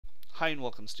Hi and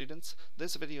welcome students.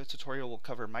 This video tutorial will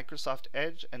cover Microsoft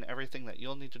Edge and everything that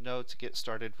you'll need to know to get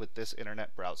started with this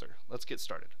internet browser. Let's get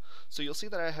started. So you'll see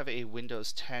that I have a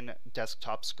Windows 10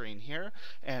 desktop screen here,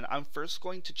 and I'm first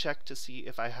going to check to see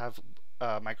if I have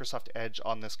Microsoft Edge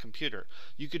on this computer.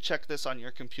 You could check this on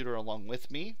your computer along with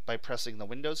me by pressing the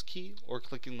Windows key or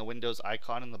clicking the Windows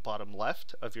icon in the bottom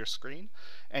left of your screen,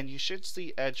 and you should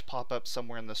see Edge pop up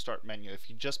somewhere in the start menu. If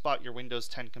you just bought your Windows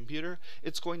 10 computer,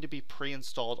 it's going to be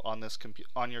pre-installed on this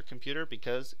on your computer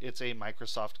because it's a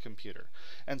Microsoft computer.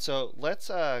 And so let's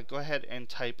go ahead and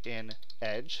type in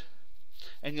Edge.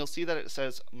 And you'll see that it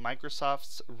says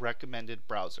Microsoft's recommended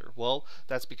browser. Well,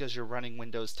 that's because you're running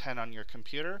Windows 10 on your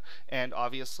computer, and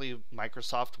obviously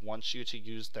Microsoft wants you to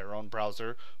use their own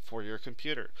browser for your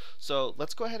computer. So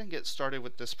let's go ahead and get started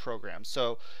with this program.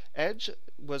 So Edge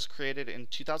was created in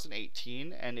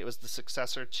 2018, and it was the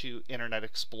successor to Internet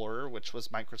Explorer, which was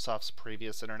Microsoft's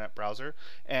previous internet browser.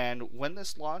 And when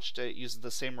this launched, it used the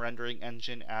same rendering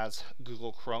engine as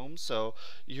Google Chrome. So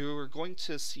you're going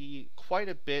to see quite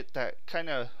a bit that kind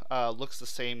of looks the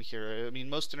same here. I mean,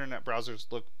 most internet browsers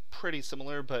look pretty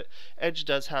similar, but Edge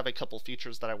does have a couple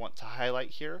features that I want to highlight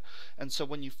here. And so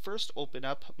when you first open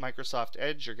up Microsoft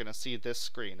Edge, you're going to see this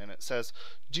screen, and it says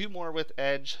do more with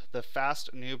Edge, the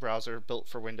fast new browser built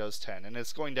for Windows 10. And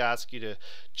it's going to ask you to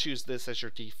choose this as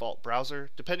your default browser.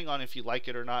 Depending on if you like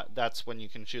it or not, that's when you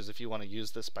can choose if you want to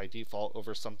use this by default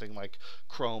over something like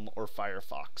Chrome or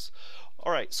Firefox.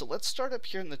 Alright, so let's start up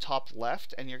here in the top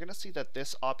left, and you're going to see that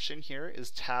this option here is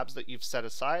tabs that you've set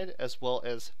aside, as well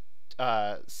as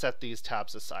set these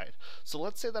tabs aside. So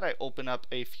let's say that I open up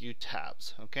a few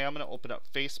tabs. Okay, I'm going to open up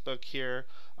Facebook here.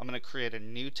 I'm going to create a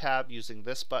new tab using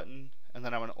this button, and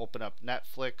then I'm going to open up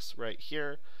Netflix right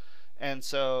here. And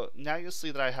so now you'll see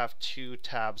that I have two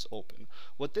tabs open.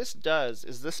 What this does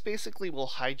is this basically will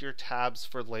hide your tabs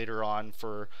for later on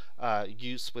for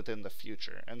use within the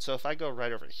future. And so if I go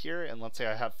right over here, and let's say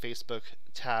I have Facebook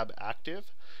tab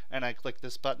active, and I click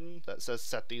this button that says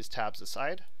set these tabs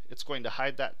aside, it's going to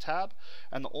hide that tab.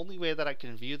 And the only way that I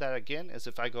can view that again is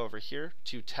if I go over here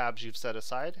to tabs you've set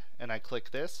aside, and I click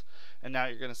this, and now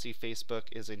you're going to see Facebook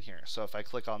is in here. So if I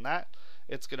click on that,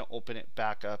 it's going to open it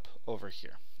back up over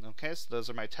here. Okay, so those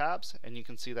are my tabs, and you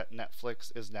can see that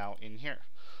Netflix is now in here.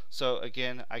 So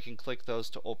again, I can click those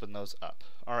to open those up.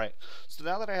 Alright, so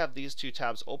now that I have these two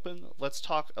tabs open, let's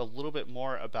talk a little bit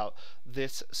more about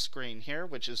this screen here,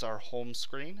 which is our home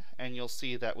screen. And you'll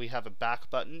see that we have a back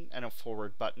button and a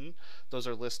forward button. Those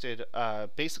are listed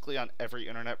basically on every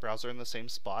internet browser in the same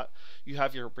spot. You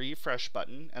have your refresh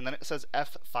button, and then it says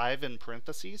F5 in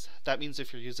parentheses. That means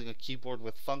if you're using a keyboard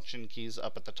with function keys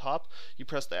up at the top, you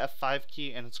press the F5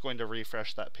 key and it's going to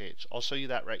refresh that page. I'll show you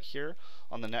that right here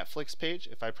on the Netflix page.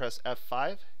 If I press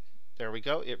F5, there we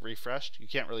go, it refreshed. You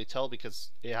can't really tell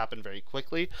because it happened very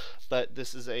quickly, but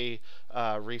this is a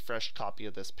refreshed copy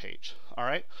of this page.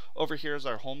 Alright, over here is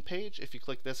our home page. If you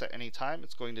click this at any time,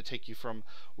 it's going to take you from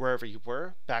wherever you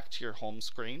were back to your home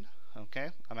screen. Okay,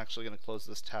 I'm actually going to close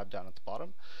this tab down at the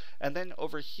bottom. And then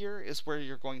over here is where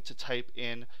you're going to type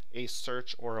in a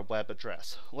search or a web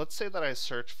address. Let's say that I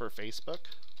search for Facebook.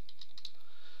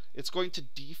 It's going to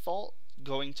default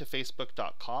going to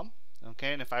facebook.com.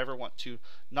 Okay, and if I ever want to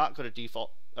not go to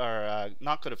default or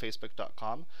not go to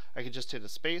facebook.com, I can just hit a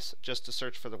space just to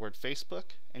search for the word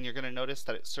Facebook, and you're going to notice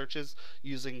that it searches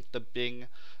using the Bing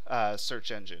search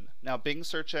engine. Now, Bing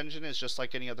search engine is just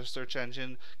like any other search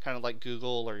engine, kind of like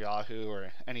Google or Yahoo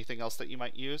or anything else that you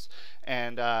might use.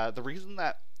 And the reason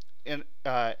that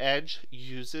Edge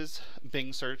uses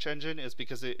Bing search engine is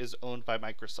because it is owned by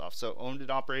Microsoft. So owned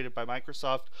and operated by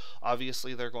Microsoft,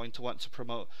 obviously they're going to want to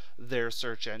promote their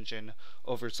search engine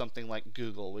over something like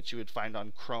Google, which you would find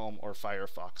on Chrome or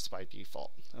Firefox by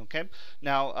default. Okay,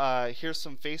 now here's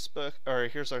some Facebook, or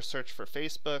here's our search for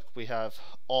Facebook. We have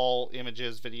all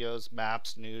images, videos,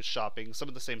 maps, news, shopping, some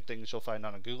of the same things you'll find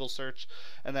on a Google search.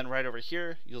 And then right over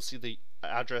here you'll see the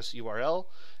address URL,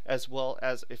 as well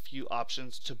as a few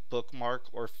options to bookmark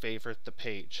or favorite the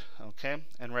page. Okay,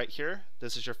 and right here,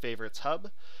 this is your favorites hub.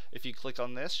 If you click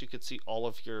on this, you can see all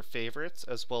of your favorites,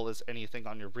 as well as anything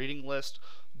on your reading list,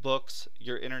 books,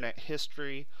 your internet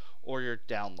history, or your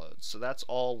downloads. So that's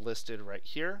all listed right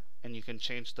here, and you can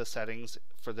change the settings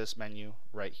for this menu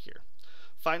right here.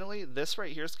 Finally, this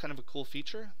right here is kind of a cool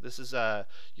feature. This is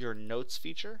your notes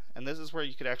feature, and this is where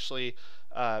you could actually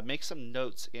make some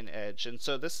notes in Edge. And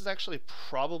so this is actually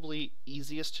probably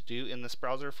easiest to do in this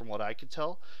browser from what I could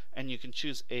tell. And you can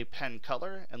choose a pen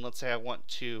color, and let's say I want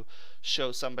to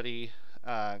show somebody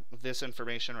this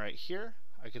information right here.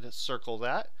 I could circle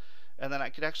that, and then I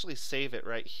could actually save it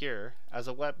right here as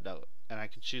a web note. and I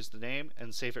can choose the name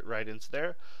and save it right into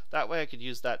there. That way I could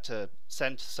use that to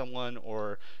send to someone,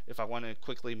 or if I want to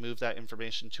quickly move that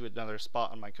information to another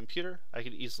spot on my computer, I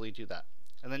could easily do that.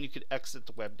 And then you could exit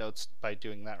the web notes by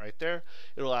doing that right there.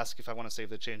 It'll ask if I want to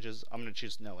save the changes. I'm going to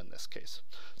choose no in this case.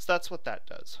 So that's what that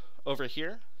does. Over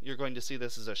here, you're going to see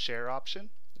this is a share option.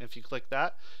 If you click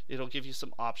that, it'll give you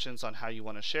some options on how you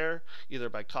want to share, either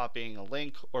by copying a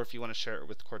link or if you want to share it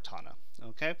with Cortana.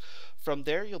 Okay. From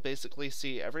there, you'll basically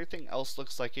see everything else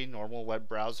looks like a normal web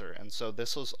browser, and so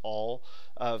this was all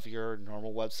of your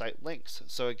normal website links.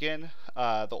 So again,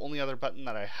 the only other button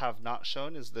that I have not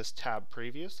shown is this tab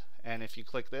previews, and if you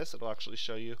click this, it'll actually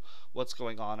show you what's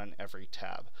going on every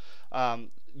tab.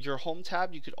 Your home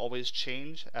tab you could always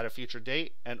change at a future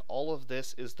date, and all of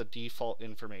this is the default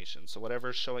information. So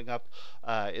whatever's showing up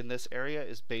in this area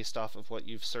is based off of what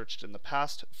you've searched in the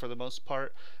past for the most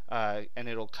part, and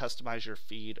it'll customize your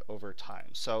feed over time.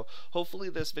 So hopefully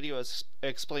this video has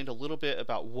explained a little bit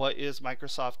about what is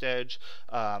Microsoft Edge,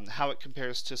 how it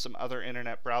compares to some other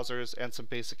internet browsers, and some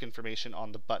basic information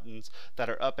on the buttons that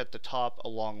are up at the top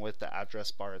along with the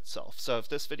address bar itself. So if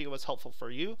this video was helpful for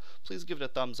you, please give it a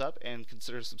thumbs up and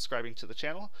consider subscribing to the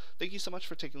channel. Thank you so much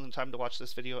for taking the time to watch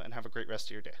this video, and have a great rest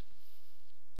of your day.